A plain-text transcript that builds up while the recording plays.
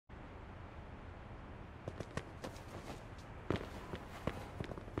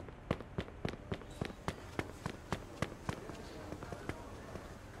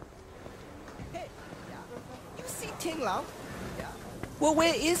meeting now? Yeah. Well,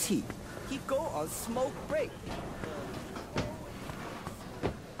 where is he? He go on smoke break.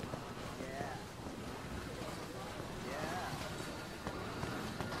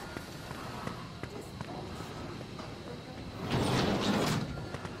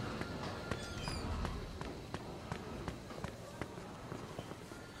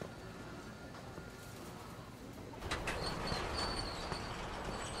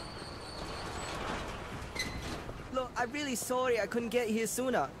 Look, I'm really sorry I couldn't get here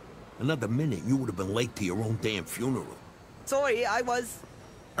sooner. Another minute, you would have been late to your own damn funeral. Sorry, I was...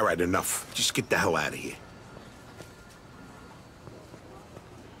 All right, enough. Just get the hell out of here.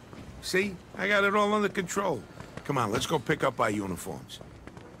 See? I got it all under control. Come on, let's go pick up our uniforms.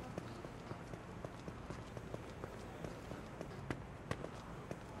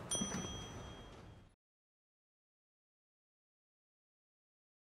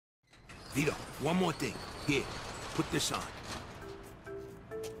 Vito, one more thing. Here, put this on.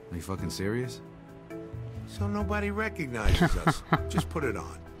 Are you fucking serious? So nobody recognizes us. Just put it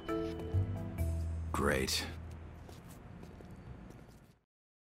on. Great.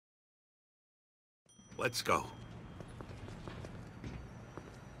 Let's go.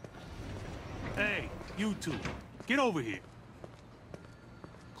 Hey, you two. Get over here.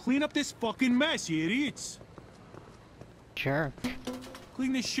 Clean up this fucking mess, you idiots. Sure.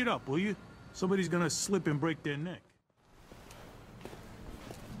 Clean this shit up, will you? Somebody's gonna slip and break their neck.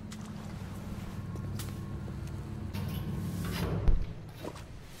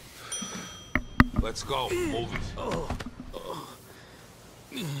 Let's go. Move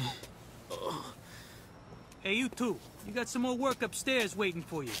it. Hey, you two. You got some more work upstairs waiting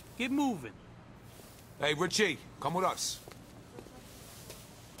for you. Get moving. Hey, Richie, come with us.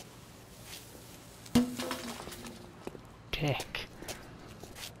 Dick.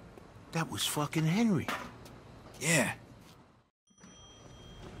 That was fucking Henry. Yeah.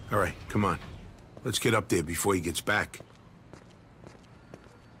 All right, come on. Let's get up there before he gets back.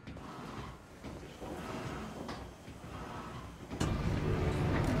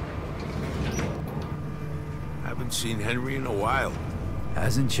 Haven't seen Henry in a while.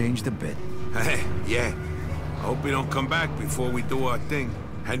 Hasn't changed a bit. Hey, yeah. I hope he don't come back before we do our thing.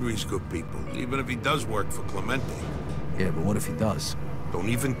 Henry's good people, even if he does work for Clemente. Yeah, but what if he does? Don't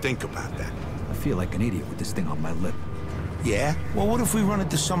even think about that. I feel like an idiot with this thing on my lip. Yeah? Well, what if we run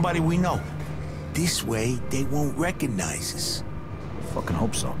into somebody we know? This way, they won't recognize us. Fucking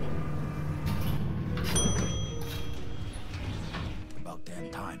hope so. About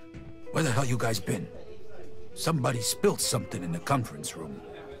damn time. Where the hell you guys been? Somebody spilled something in the conference room.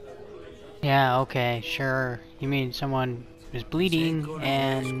 Yeah, okay, sure. You mean someone is bleeding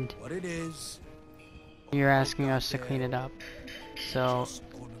and What it is. you're asking us to clean it up. So,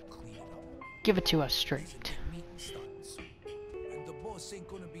 give it to us straight.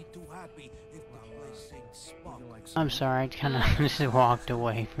 I'm sorry, I kind of just walked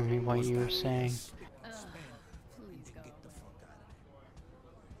away from what you were saying.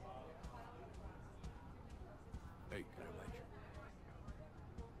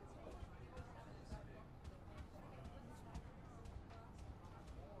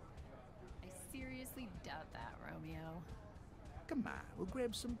 I seriously doubt that, Romeo. Come on, we'll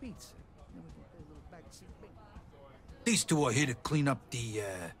grab some pizza. Then we can play a little backseat bingo. These two are here to clean up the,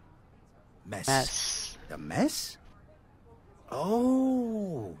 mess. Mess. The mess?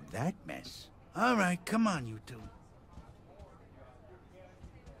 Oh, that mess. All right, come on, you two.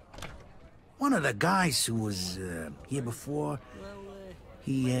 One of the guys who was here before,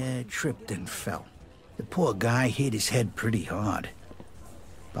 he tripped and fell. The poor guy hit his head pretty hard.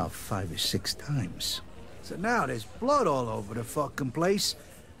 About 5 or 6 times. So now there's blood all over the fucking place.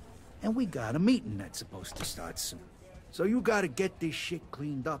 And we got a meeting that's supposed to start soon. So you gotta get this shit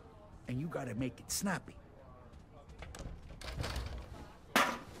cleaned up, and you gotta make it snappy.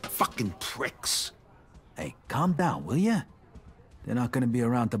 Fucking pricks. Hey, calm down, will ya? They're not gonna be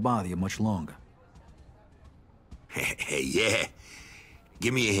around to bother you much longer. Hey, yeah.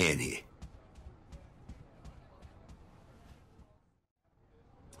 Give me a hand here.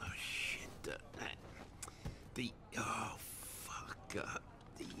 Oh, shit. Oh, fuck.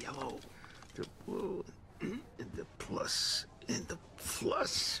 The yellow, the blue, and the plus, and the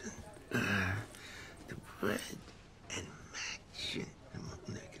plus, the red, and matching,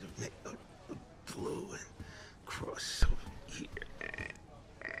 negative, blue, and cross over here.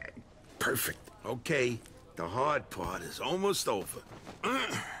 Perfect. Okay, the hard part is almost over.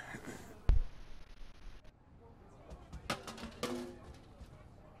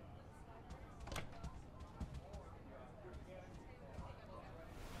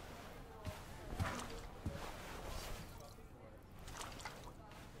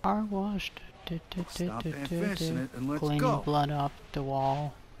 Car wash. Stop half-assing it and let's Cleaning go. blood off the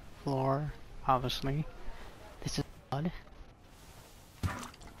wall, floor, obviously. This is blood.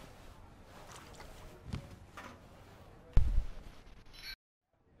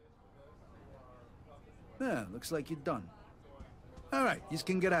 Yeah, looks like you're done. All right, you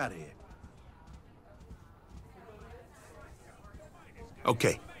can get out of here.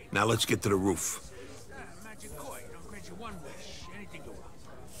 Okay, now let's get to the roof. Magic coin, don't grant you one wish. Anything you want.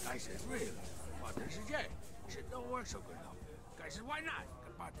 Guy says, really? Bartender says, yeah. He said, don't work so good now. Guy says, why not?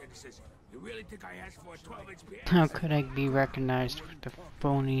 The bartender says, you really think I asked for a 12-inch beer? How could I be recognized with the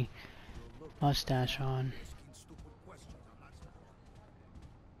phony mustache on?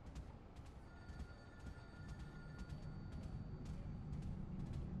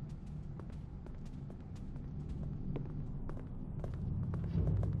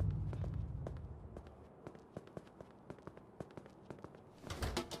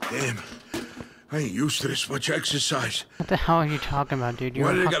 Damn, I ain't used to this much exercise. What the hell are you talking about, dude?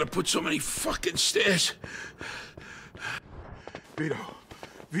 Why did I gotta put so many fucking stairs?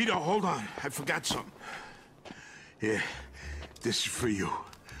 Vito, hold on. I forgot something. Here, this is for you.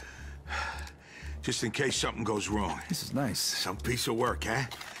 Just in case something goes wrong. This is nice. Some piece of work, huh?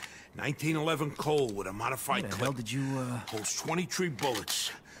 1911 Colt with a modified Where the clip. hell did you, Holds 23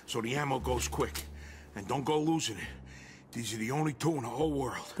 bullets, so the ammo goes quick. And don't go losing it. These are the only two in the whole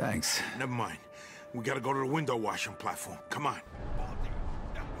world. Thanks. Never mind. We gotta go to the window washing platform. Come on.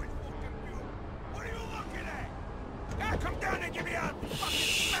 What are you looking at? Yeah, come down and give me a fucking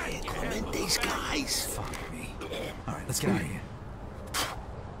smack. Come in, these guys. Fuck me. All right, let's get out of here.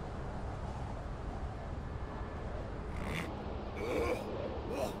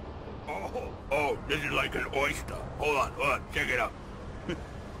 Oh, this is like an oyster. Hold on, check it out.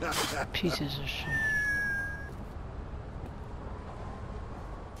 Pieces of shit.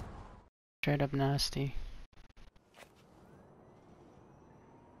 Straight up nasty.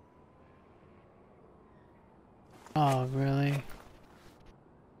 Oh, really?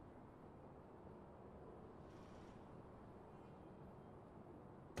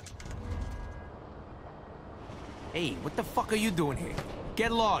 Hey, what the fuck are you doing here?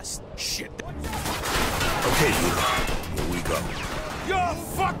 Get lost. Shit. Okay, here we go. You're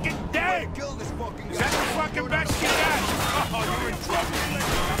fucking dead! Kill this fucking guy. Is that the fucking best you got? Oh, you're in trouble.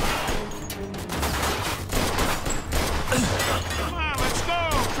 Come on, let's go!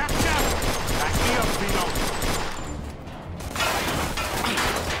 Catch up! Back me up, Vito.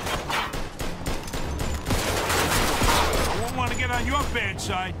 I won't want to get on your bad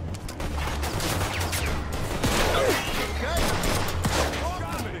side.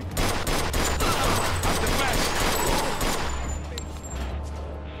 I'm the best.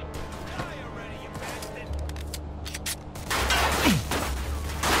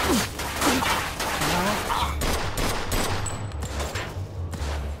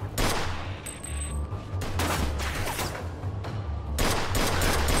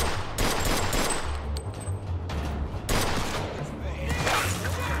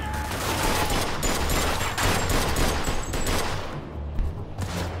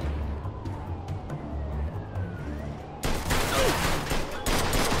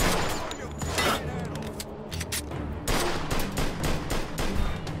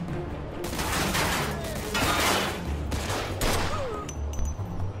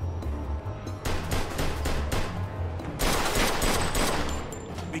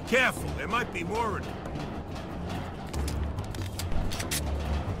 Careful, there might be more in it.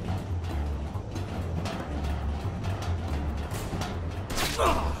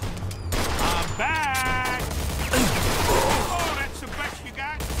 I'm back! Oh, that's the best you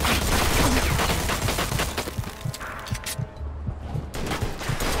got?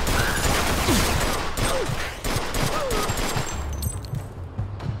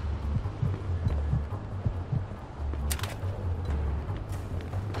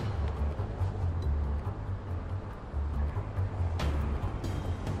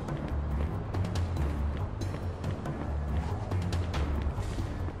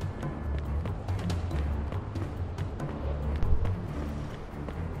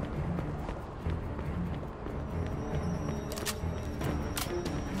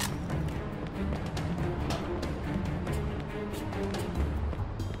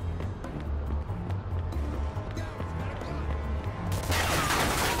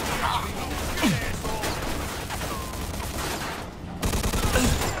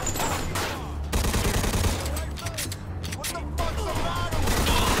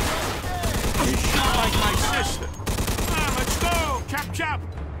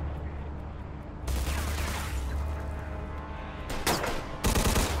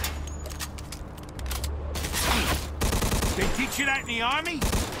 They teach you that in the army?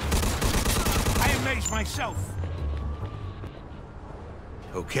 I amaze myself.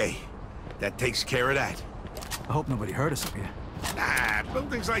 Okay, that takes care of that. I hope nobody heard us up here. Nah,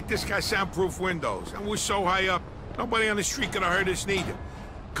 buildings like this got soundproof windows, and we're so high up, nobody on the street could have heard us neither.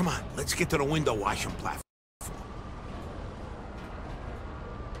 Come on, let's get to the window washing platform.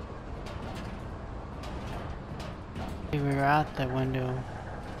 We were at the window.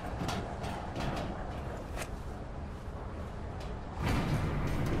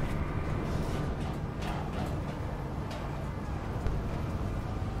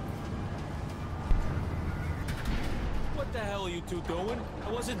 What the hell are you two doing?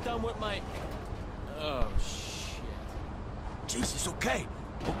 I wasn't done with my... Oh, shit. Jesus, okay.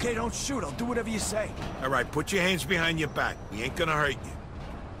 Okay, don't shoot. I'll do whatever you say. All right, put your hands behind your back. We ain't gonna hurt you.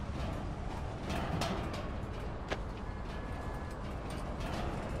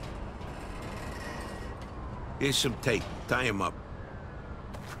 Here's some tape. Tie him up.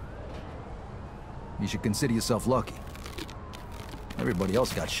 You should consider yourself lucky. Everybody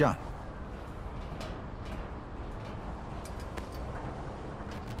else got shot.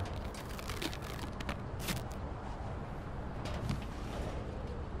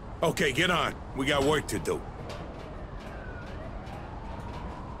 Okay, get on. We got work to do.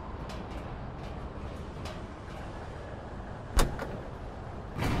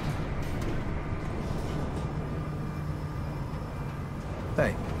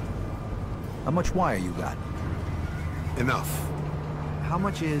 Hey, how much wire you got? Enough. How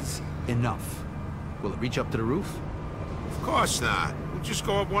much is enough? Will it reach up to the roof? Of course not. We'll just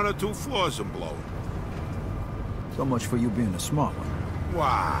go up 1 or 2 floors and blow it. So much for you being a smart one.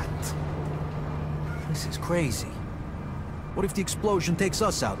 What? This is crazy. What if the explosion takes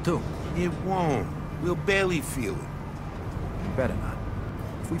us out, too? It won't. We'll barely feel it. You better not.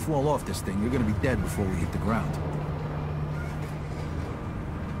 If we fall off this thing, you're gonna be dead before we hit the ground.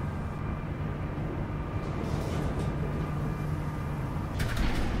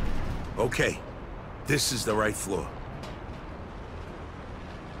 Okay. This is the right floor.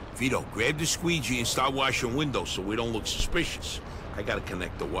 Vito, grab the squeegee and start washing windows so we don't look suspicious. I gotta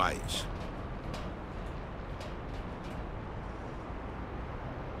connect the wires.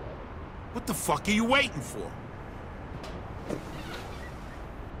 What the fuck are you waiting for?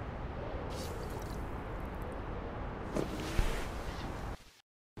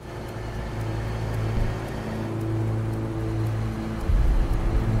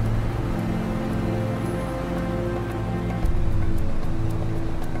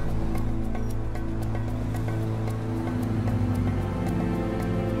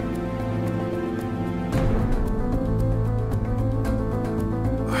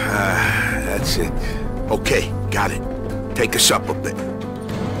 That's it. Okay, got it. Take us up a bit.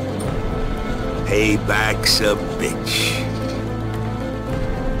 Payback's a bitch.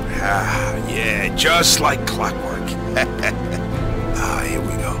 Ah, yeah, just like clockwork. Ah, here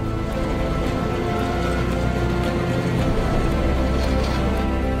we go.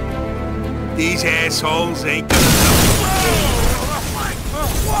 These assholes ain't gonna know.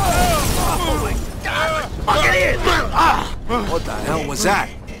 Oh my God! Fucking in! Ah! What the hell was that?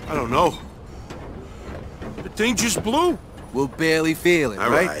 I don't know. The thing just blew. We'll barely feel it,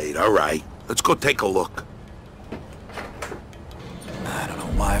 right? All right. Let's go take a look. I don't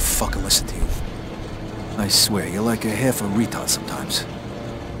know why I fucking listen to you. I swear, you're like a half a retard sometimes.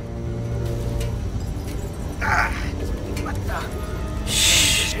 What the?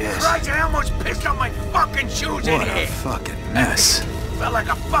 Shit. Christ, I almost pissed on my fucking shoes in What a here. fucking mess. Felt like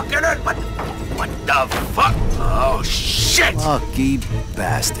a fucking earth. What the fuck? Oh, shit! Lucky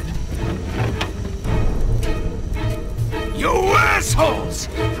bastard. You assholes!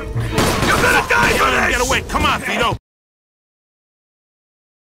 You're gonna die for this! Get away! Come on, Vito!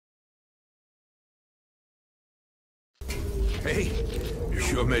 Hey, you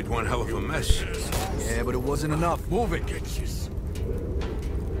sure made one hell of a mess. Yeah, but it wasn't enough. Move it.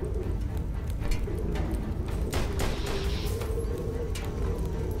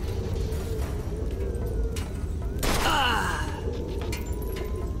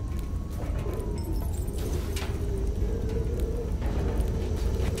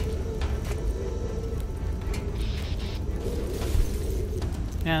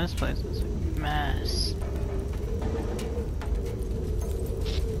 Yeah, this place is a mess.